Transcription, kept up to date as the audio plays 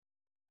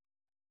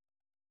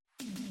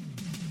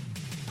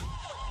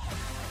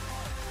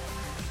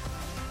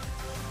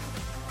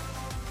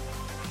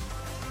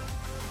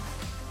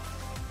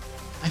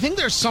think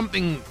there's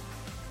something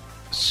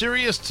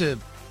serious to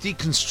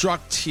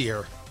deconstruct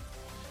here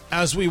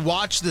as we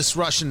watch this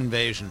Russian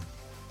invasion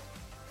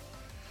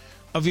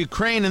of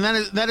Ukraine, and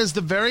that is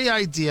the very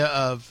idea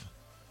of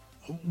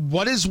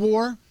what is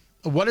war,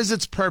 what is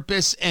its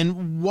purpose,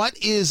 and what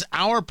is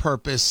our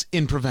purpose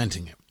in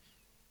preventing it.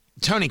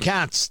 Tony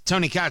Katz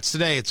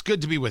today. It's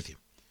good to be with you.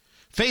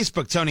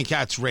 Facebook, Tony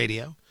Katz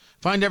Radio.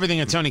 Find everything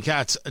at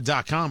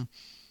TonyKatz.com.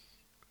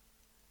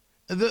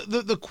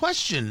 The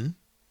question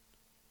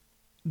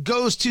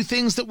goes to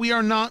things that we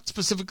are not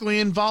specifically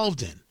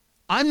involved in.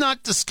 I'm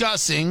not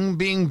discussing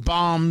being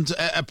bombed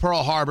at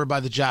Pearl Harbor by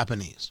the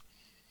Japanese.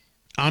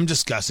 I'm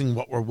discussing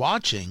what we're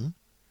watching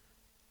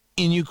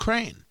in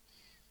Ukraine.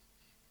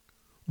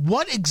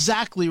 What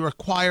exactly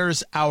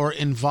requires our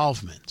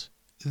involvement?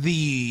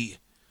 The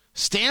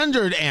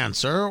standard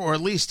answer, or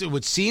at least it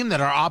would seem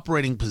that our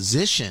operating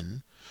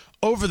position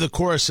over the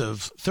course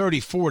of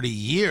 30, 40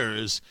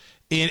 years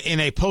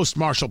in a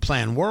post-Marshall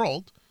Plan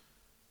world,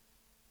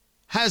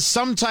 has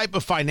some type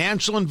of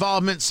financial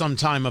involvement, some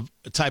type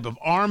of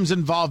arms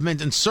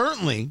involvement, and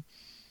certainly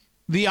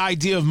the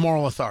idea of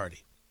moral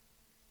authority.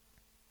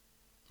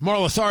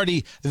 Moral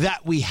authority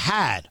that we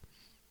had,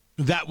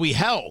 that we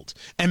held.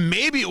 And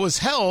maybe it was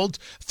held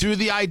through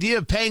the idea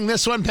of paying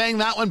this one, paying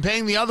that one,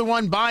 paying the other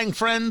one, buying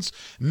friends.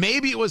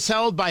 Maybe it was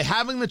held by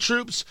having the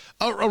troops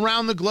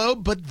around the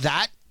globe, but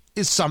that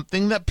is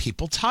something that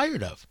people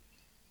tired of.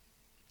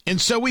 And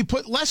so we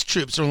put less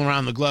troops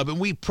around the globe, and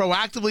we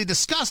proactively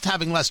discussed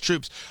having less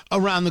troops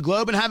around the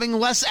globe and having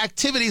less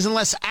activities and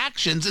less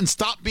actions and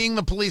stop being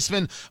the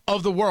policeman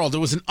of the world. It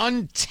was an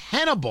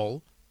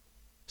untenable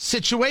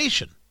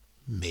situation.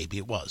 Maybe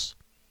it was.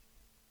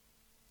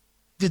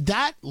 Did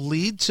that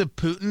lead to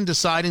Putin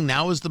deciding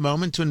now is the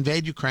moment to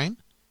invade Ukraine?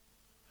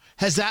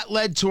 Has that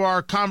led to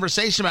our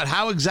conversation about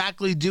how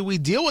exactly do we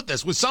deal with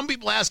this? With some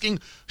people asking,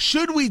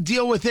 should we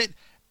deal with it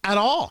at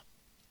all?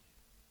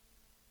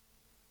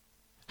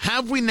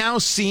 Have we now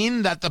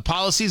seen that the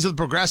policies of the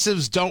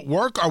progressives don't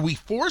work? Are we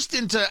forced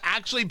into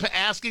actually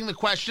asking the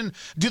question,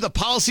 do the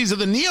policies of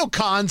the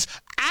neocons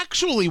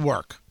actually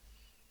work?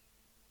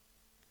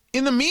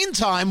 In the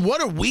meantime, what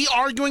are we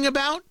arguing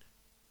about?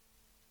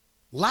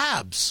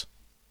 Labs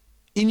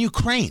in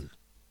Ukraine.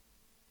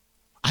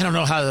 I don't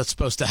know how that's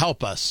supposed to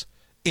help us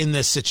in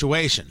this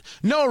situation.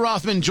 Noah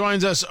Rothman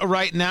joins us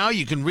right now.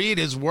 You can read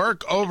his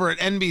work over at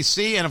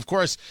NBC and, of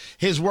course,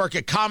 his work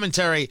at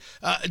commentary.org.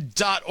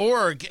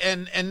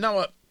 And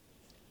Noah,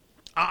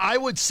 I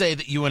would say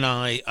that you and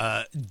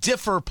I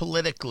differ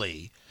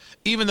politically,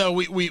 even though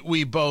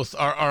we both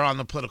are on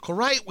the political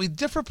right. We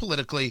differ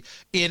politically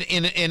in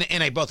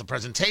both a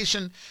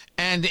presentation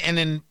and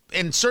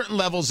in certain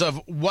levels of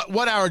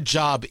what our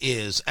job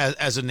is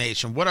as a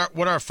nation, what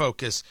our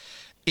focus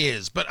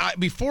is. But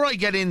before I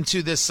get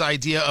into this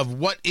idea of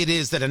what it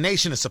is that a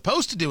nation is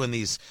supposed to do in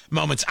these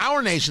moments,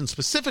 our nation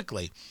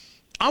specifically,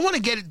 I want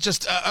to get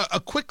just a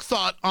quick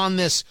thought on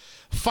this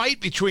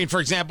fight between, for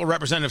example,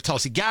 Representative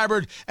Tulsi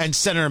Gabbard and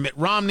Senator Mitt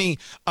Romney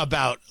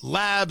about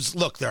labs.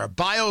 Look, there are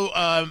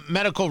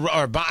biological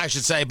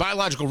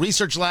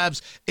research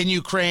labs in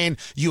Ukraine.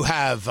 You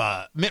have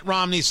Mitt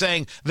Romney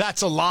saying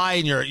that's a lie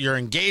and you're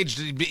engaged,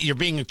 you're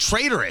being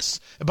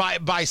traitorous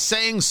by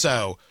saying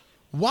so.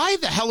 Why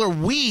the hell are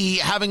we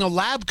having a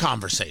lab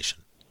conversation?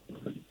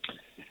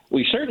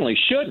 We certainly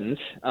shouldn't.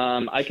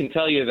 I can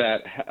tell you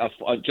that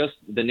just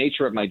the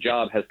nature of my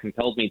job has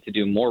compelled me to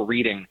do more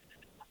reading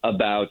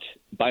about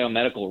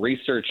biomedical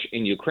research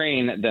in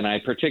Ukraine than I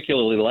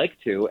particularly like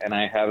to, and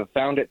I have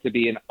found it to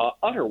be an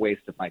utter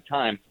waste of my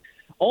time,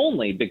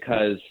 only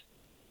because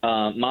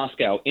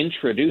Moscow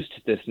introduced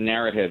this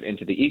narrative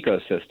into the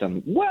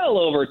ecosystem well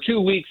over 2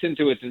 weeks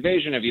into its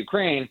invasion of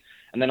Ukraine.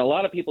 And then a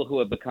lot of people who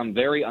have become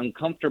very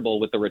uncomfortable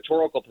with the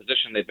rhetorical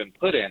position they've been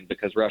put in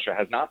because Russia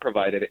has not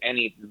provided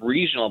any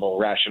reasonable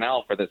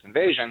rationale for this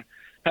invasion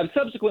have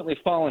subsequently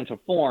fallen to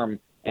form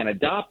and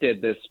adopted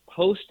this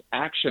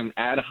post-action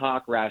ad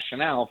hoc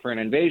rationale for an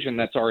invasion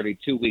that's already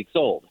 2 weeks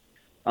old.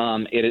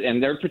 And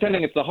they're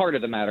pretending it's the heart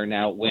of the matter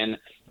now when,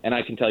 and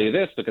I can tell you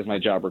this because my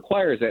job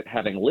requires it,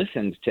 having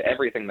listened to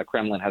everything the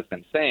Kremlin has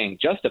been saying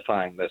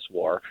justifying this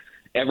war,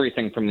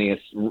 everything from the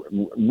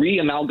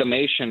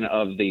re-amalgamation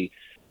of the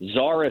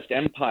Tsarist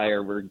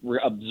empire. We're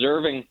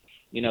observing,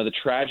 the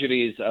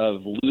tragedies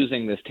of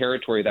losing this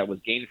territory that was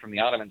gained from the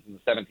Ottomans in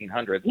the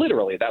 1700s.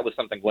 Literally, that was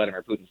something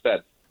Vladimir Putin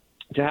said.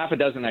 To half a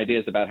dozen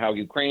ideas about how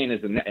Ukraine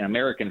is an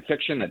American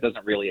fiction that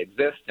doesn't really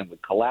exist and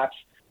would collapse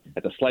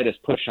at the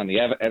slightest push on the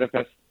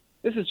edifice.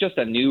 This is just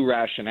a new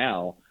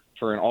rationale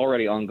for an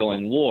already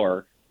ongoing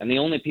war, and the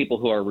only people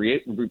who are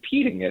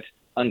repeating it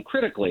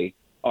uncritically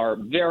are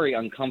very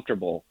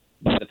uncomfortable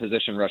by the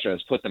position Russia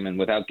has put them in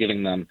without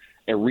giving them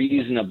a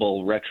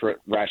reasonable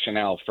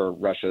rationale for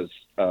Russia's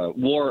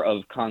war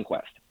of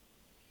conquest.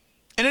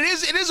 And it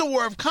is a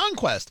war of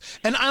conquest.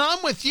 And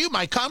I'm with you.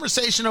 My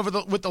conversation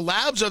with the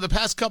labs over the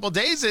past couple of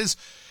days is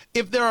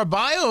if there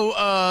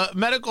are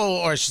medical,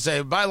 or I should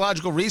say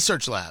biological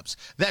research labs,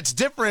 that's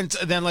different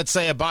than, let's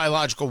say, a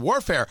biological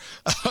warfare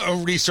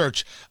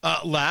research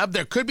lab.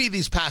 There could be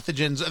these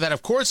pathogens that,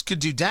 of course, could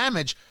do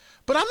damage.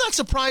 But I'm not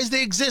surprised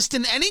they exist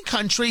in any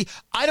country.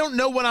 I don't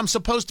know what I'm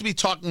supposed to be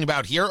talking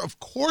about here. Of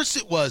course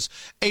it was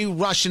a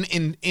Russian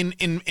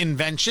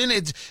invention.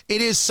 It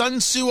is Sun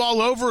Tzu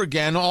all over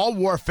again. All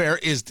warfare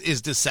is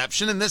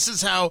deception. And this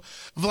is how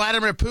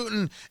Vladimir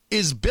Putin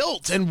is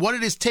built. And what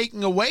it is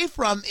taking away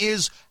from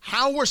is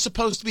how we're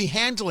supposed to be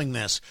handling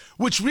this,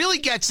 which really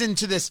gets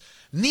into this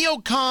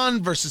neocon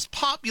versus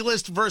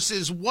populist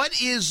versus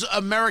what is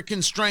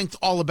American strength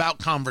all about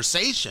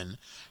conversation.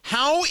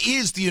 How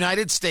is the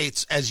United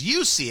States, as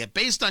you see it,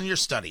 based on your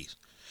studies,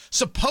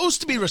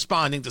 supposed to be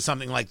responding to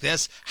something like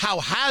this?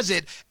 How has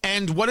it,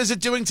 and what is it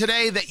doing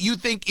today that you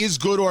think is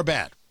good or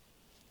bad?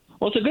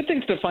 Well, it's a good thing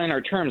to define our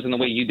terms in the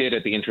way you did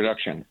at the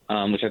introduction,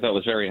 which I thought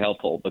was very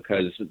helpful,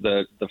 because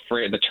the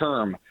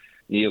term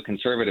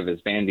neoconservative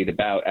is bandied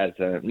about as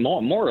a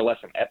more or less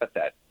an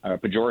epithet,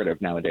 pejorative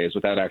nowadays,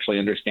 without actually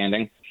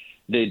understanding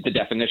the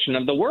definition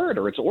of the word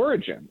or its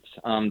origins.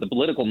 The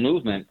political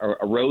movement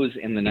arose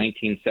in the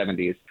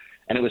 1970s,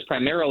 and it was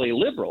primarily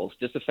liberals,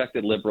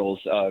 disaffected liberals,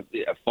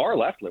 far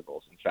left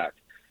liberals, in fact,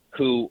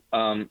 who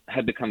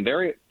had become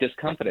very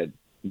discomfited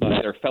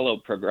by their fellow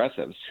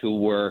progressives, who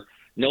were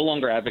no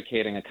longer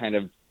advocating a kind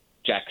of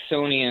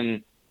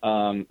Jacksonian,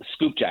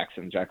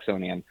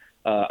 Jacksonian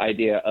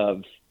idea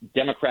of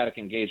democratic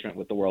engagement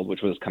with the world,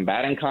 which was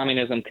combating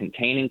communism,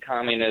 containing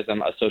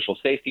communism, a social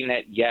safety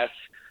net, yes,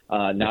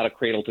 not a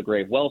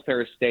cradle-to-grave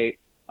welfare state,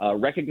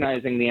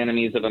 recognizing the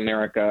enemies of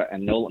America,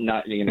 and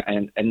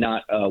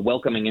not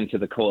welcoming into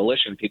the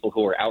coalition people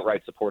who are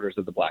outright supporters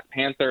of the Black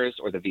Panthers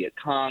or the Viet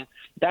Cong.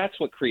 That's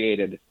what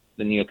created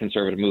the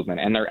neoconservative movement.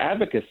 And their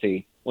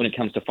advocacy when it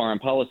comes to foreign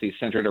policy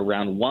centered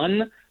around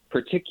one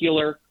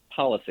particular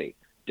policy: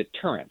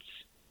 deterrence,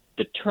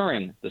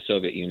 deterring the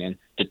Soviet Union,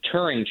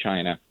 deterring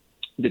China,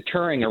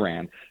 deterring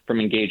Iran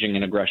from engaging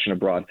in aggression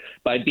abroad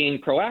by being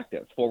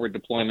proactive, forward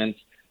deployments,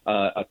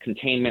 a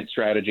containment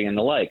strategy, and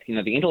the like.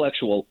 The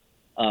intellectual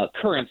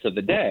currents of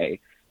the day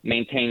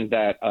maintained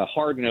that a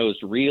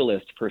hard-nosed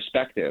realist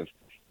perspective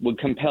would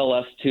compel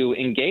us to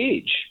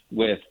engage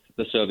with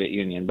the Soviet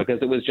Union because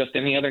it was just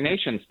any other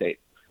nation state.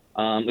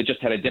 It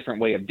just had a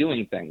different way of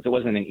doing things. It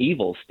wasn't an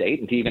evil state.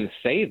 And to even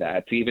say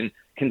that, to even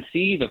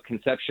conceive of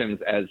conceptions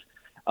as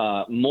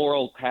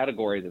moral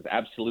categories as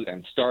absolute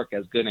and stark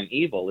as good and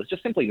evil is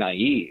just simply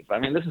naive. I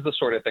mean, this is the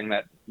sort of thing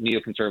that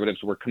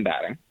neoconservatives were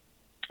combating.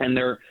 And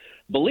their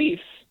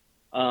beliefs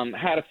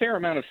had a fair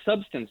amount of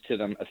substance to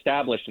them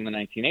established in the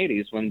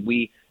 1980s when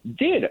we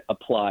did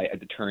apply a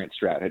deterrent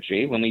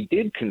strategy, when we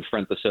did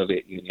confront the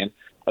Soviet Union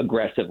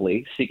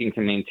aggressively, seeking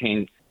to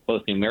maintain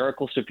both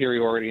numerical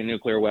superiority in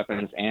nuclear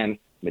weapons and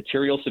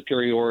material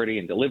superiority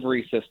in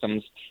delivery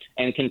systems,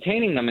 and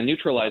containing them and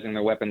neutralizing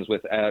their weapons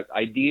with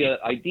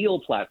ideal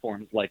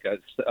platforms like an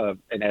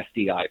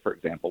SDI, for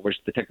example, which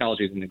the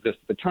technology didn't exist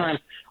at the time,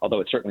 although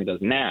it certainly does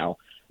now.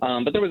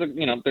 But there was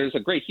there's a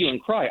great hue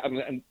and cry.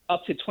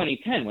 Up to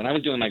 2010, when I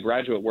was doing my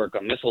graduate work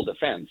on missile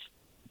defense,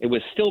 it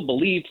was still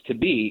believed to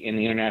be in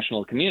the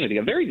international community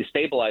a very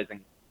destabilizing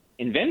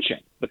invention,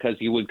 because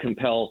you would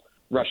compel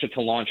Russia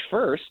to launch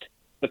first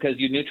because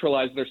you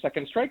neutralize their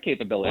second strike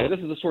capability.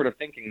 This is the sort of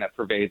thinking that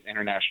pervades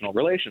international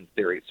relations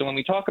theory. So when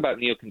we talk about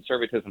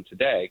neoconservatism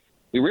today,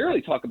 we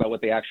rarely talk about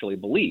what they actually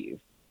believe.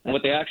 And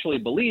what they actually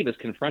believe is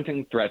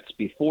confronting threats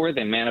before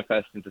they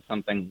manifest into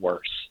something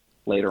worse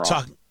later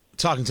on.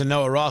 Talking to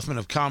Noah Rothman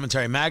of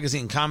Commentary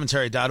Magazine,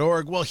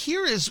 commentary.org. Well,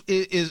 here is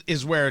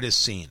where it is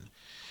seen.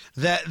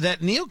 That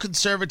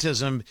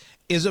neoconservatism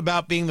is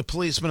about being the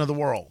policeman of the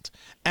world.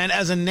 And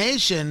as a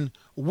nation,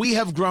 we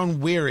have grown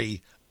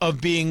weary of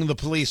being the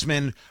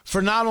policeman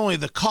for not only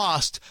the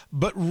cost,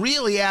 but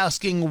really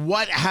asking,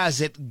 what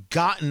has it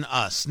gotten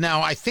us?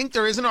 Now, I think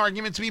there is an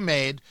argument to be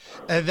made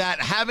that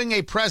having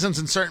a presence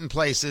in certain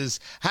places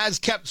has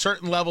kept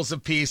certain levels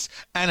of peace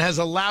and has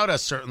allowed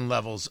us certain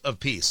levels of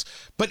peace.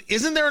 But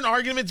isn't there an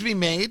argument to be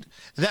made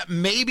that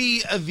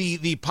maybe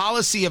the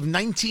policy of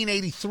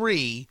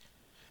 1983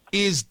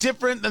 is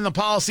different than the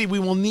policy we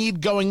will need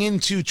going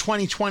into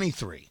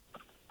 2023?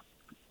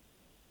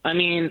 I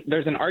mean,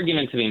 there's an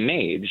argument to be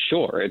made,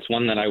 sure. It's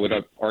one that I would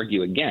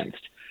argue against.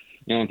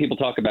 When people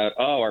talk about,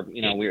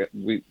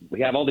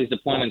 we have all these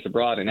deployments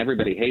abroad and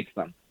everybody hates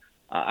them.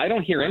 I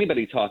don't hear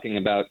anybody talking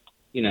about,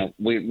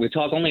 we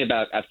talk only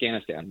about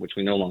Afghanistan, which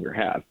we no longer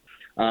have.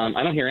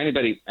 I don't hear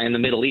anybody in the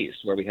Middle East,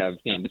 where we have,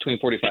 between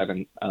 45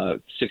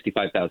 and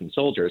 65,000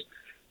 soldiers.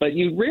 But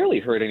you rarely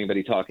heard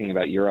anybody talking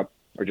about Europe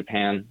or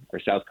Japan or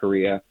South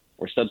Korea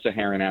or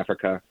sub-Saharan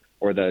Africa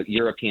or the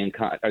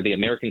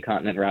American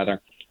continent,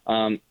 rather.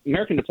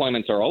 American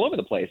deployments are all over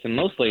the place, and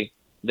mostly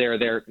they're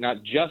there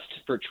not just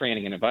for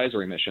training and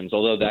advisory missions,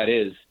 although that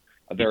is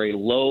a very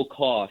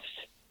low-cost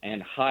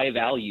and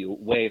high-value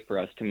way for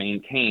us to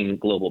maintain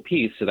global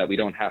peace so that we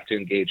don't have to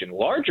engage in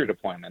larger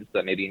deployments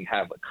that maybe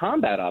have a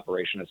combat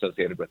operation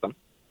associated with them.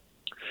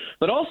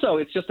 But also,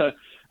 it's just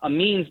a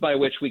means by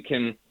which we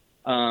can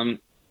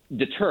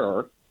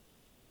deter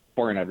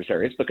foreign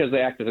adversaries because they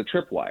act as a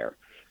tripwire.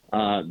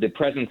 The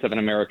presence of an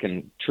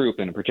American troop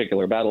in a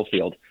particular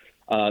battlefield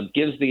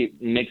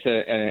makes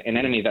an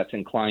enemy that's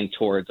inclined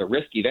towards a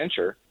risky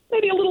venture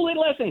maybe a little bit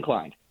less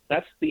inclined.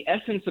 That's the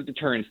essence of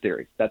deterrence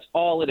theory. That's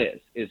all it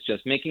is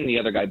just making the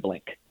other guy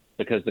blink,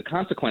 because the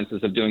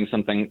consequences of doing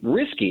something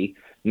risky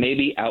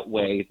maybe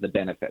outweigh the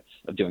benefits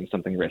of doing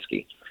something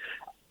risky.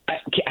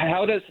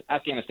 How does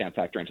Afghanistan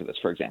factor into this,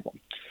 for example?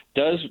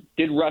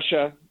 Did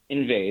Russia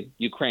invade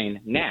Ukraine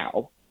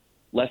now,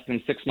 less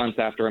than 6 months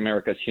after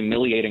America's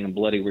humiliating and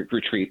bloody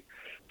retreat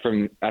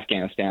from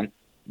Afghanistan?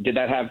 Did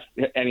that have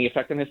any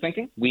effect on his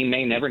thinking? We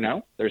may never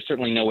know. There's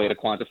certainly no way to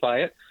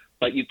quantify it.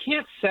 But you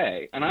can't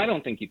say, and I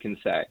don't think you can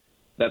say,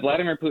 that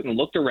Vladimir Putin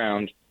looked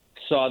around,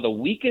 saw the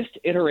weakest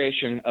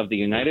iteration of the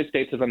United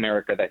States of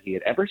America that he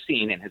had ever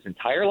seen in his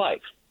entire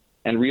life,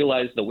 and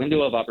realized the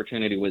window of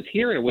opportunity was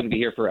here and it wouldn't be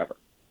here forever.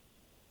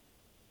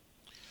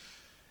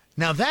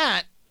 Now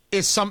that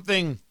is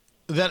something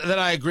that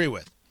I agree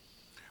with.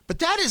 But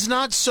that is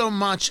not so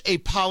much a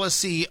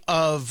policy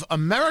of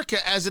America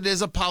as it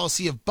is a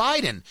policy of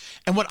Biden.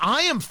 And what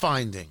I am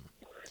finding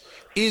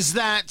is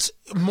that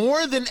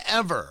more than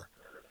ever,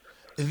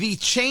 the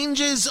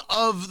changes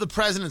of the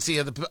presidency,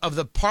 of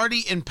the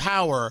party in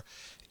power,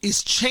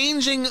 is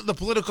changing the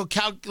political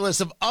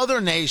calculus of other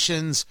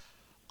nations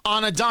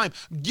on a dime.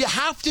 You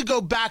have to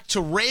go back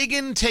to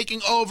Reagan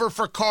taking over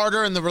for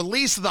Carter and the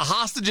release of the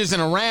hostages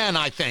in Iran,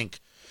 I think,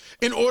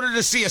 in order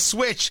to see a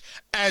switch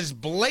as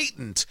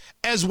blatant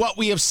as what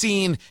we have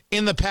seen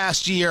in the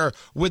past year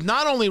with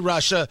not only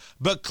Russia,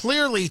 but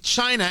clearly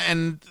China.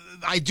 And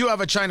I do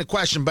have a China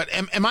question, but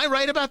am I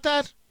right about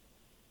that?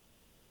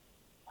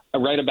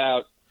 Right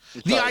about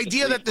the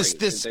idea that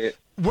this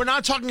we're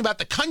not talking about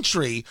the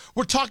country,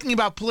 we're talking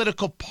about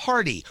political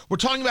party. We're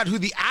talking about who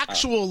the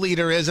actual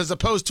leader is as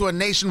opposed to a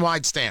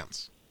nationwide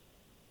stance.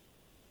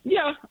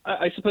 Yeah,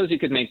 I suppose you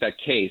could make that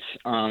case,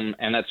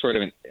 and that's sort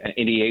of an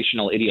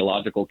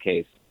ideological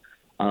case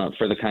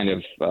for the kind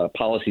of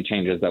policy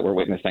changes that we're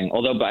witnessing.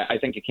 Although I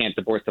think you can't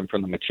divorce them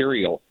from the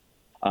material,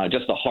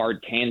 just the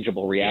hard,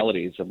 tangible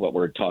realities of what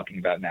we're talking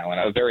about now. In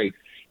a very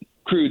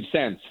crude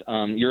sense,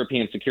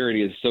 European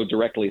security is so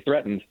directly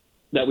threatened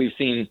that we've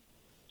seen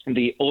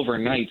the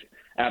overnight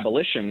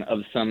abolition of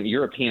some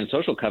European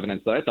social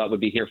covenants that I thought would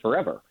be here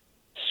forever.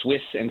 Swiss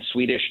and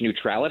Swedish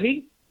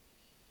neutrality,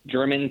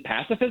 German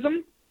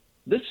pacifism.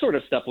 This sort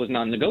of stuff was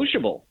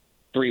non-negotiable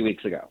 3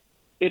 weeks ago.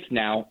 It's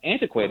now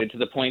antiquated to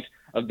the point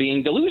of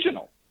being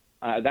delusional.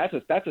 That's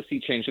a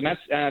sea change, and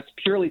that's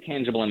purely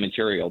tangible and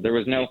material. There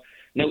was no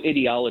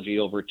ideology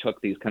overtook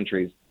these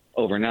countries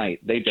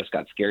overnight. They just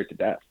got scared to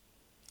death.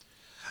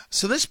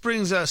 So this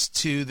brings us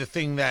to the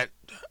thing that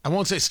I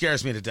won't say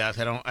scares me to death.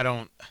 I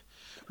don't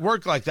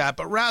work like that,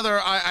 but rather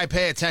I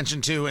pay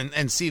attention to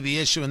and see the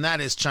issue, and that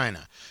is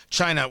China.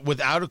 China,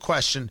 without a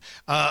question,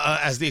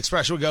 as the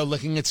expression would go,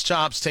 licking its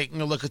chops,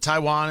 taking a look at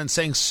Taiwan and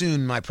saying,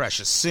 soon, my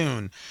precious,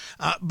 soon.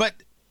 But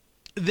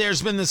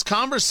there's been this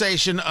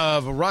conversation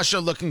of Russia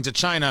looking to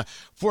China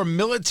for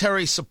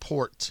military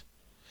support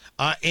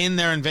in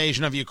their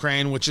invasion of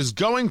Ukraine, which is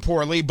going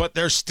poorly, but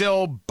they're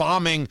still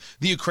bombing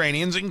the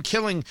Ukrainians and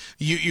killing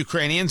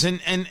Ukrainians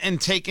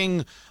and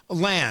taking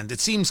land. It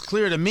seems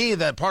clear to me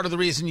that part of the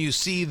reason you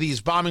see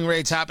these bombing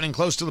raids happening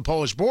close to the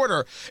Polish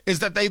border is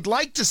that they'd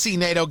like to see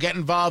NATO get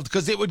involved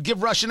because it would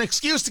give Russia an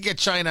excuse to get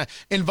China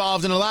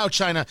involved and allow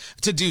China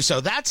to do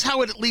so. That's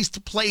how it at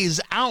least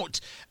plays out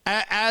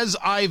as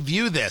I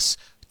view this.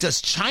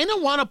 Does China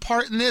want a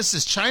part in this?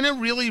 Is China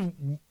really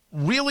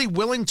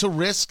willing to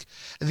risk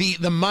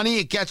the money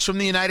it gets from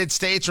the United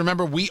States?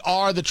 Remember, we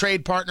are the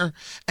trade partner.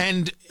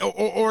 And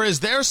or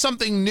is there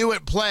something new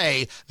at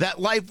play that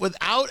life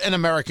without an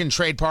American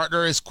trade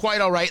partner is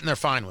quite all right and they're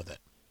fine with it?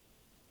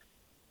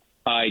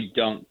 I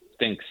don't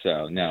think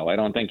so. No, I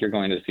don't think you're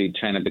going to see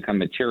China become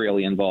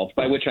materially involved,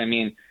 by which I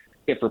mean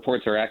if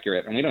reports are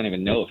accurate, and we don't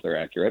even know if they're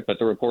accurate, but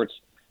the reports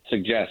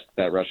suggest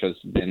that Russia's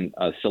been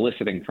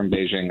soliciting from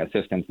Beijing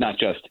assistance, not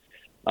just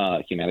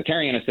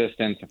humanitarian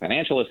assistance,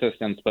 financial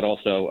assistance, but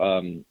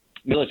also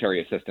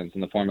military assistance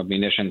in the form of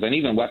munitions and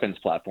even weapons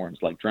platforms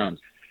like drones.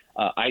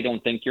 I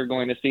don't think you're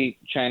going to see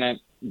China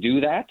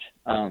do that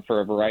for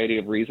a variety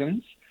of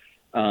reasons,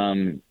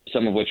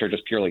 some of which are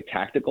just purely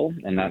tactical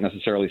and not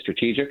necessarily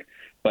strategic.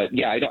 But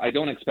yeah, I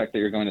don't expect that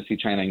you're going to see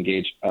China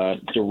engage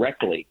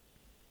directly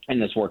in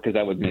this war, because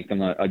that would make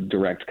them a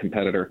direct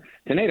competitor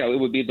to NATO. It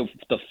would be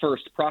the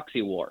first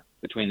proxy war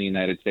between the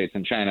United States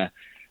and China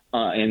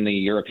in the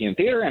European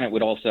theater, and it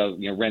would also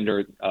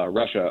render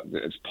Russia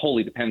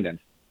wholly dependent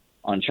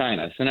on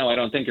China. So no, I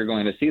don't think you're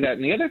going to see that.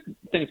 And the other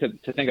thing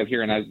to think of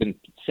here, and I've been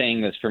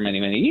saying this for many,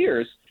 many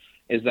years,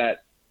 is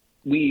that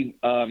we've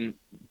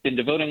been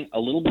devoting a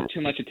little bit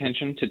too much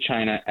attention to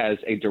China as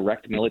a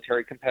direct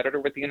military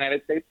competitor with the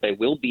United States. They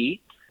will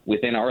be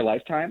within our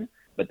lifetime,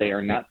 but they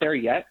are not there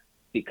yet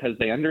because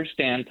they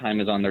understand time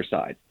is on their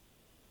side.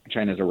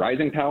 China is a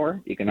rising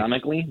power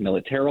economically,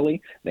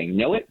 militarily. They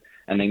know it,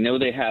 and they know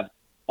they have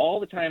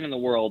all the time in the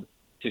world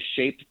to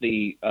shape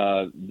the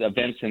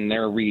events in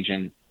their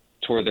region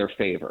toward their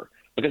favor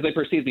because they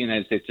perceive the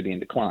United States to be in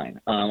decline,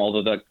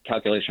 although the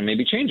calculation may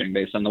be changing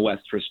based on the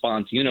West's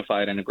response,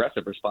 unified and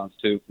aggressive response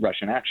to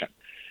Russian action.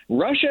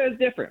 Russia is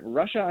different.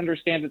 Russia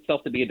understands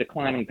itself to be a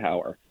declining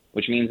power,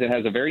 which means it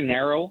has a very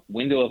narrow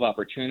window of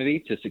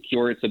opportunity to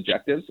secure its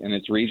objectives in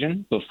its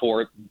region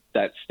before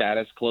that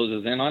status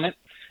closes in on it.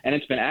 And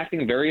it's been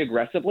acting very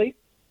aggressively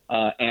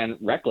and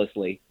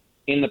recklessly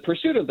in the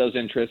pursuit of those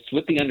interests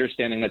with the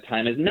understanding that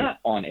time is not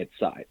on its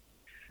side.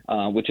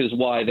 Which is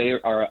why they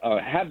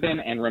have been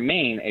and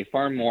remain a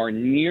far more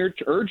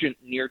urgent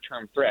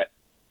near-term threat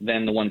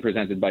than the one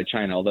presented by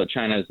China. Although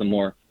China is the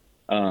more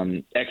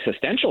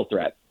existential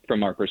threat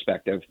from our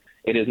perspective,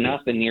 it is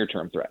not the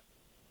near-term threat.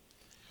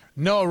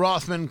 Noah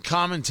Rothman,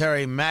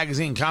 Commentary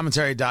Magazine,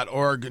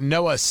 commentary.org.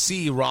 Noah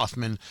C.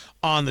 Rothman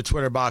on the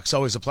Twitter box.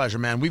 Always a pleasure,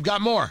 man. We've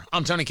got more.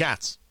 I'm Tony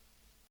Katz.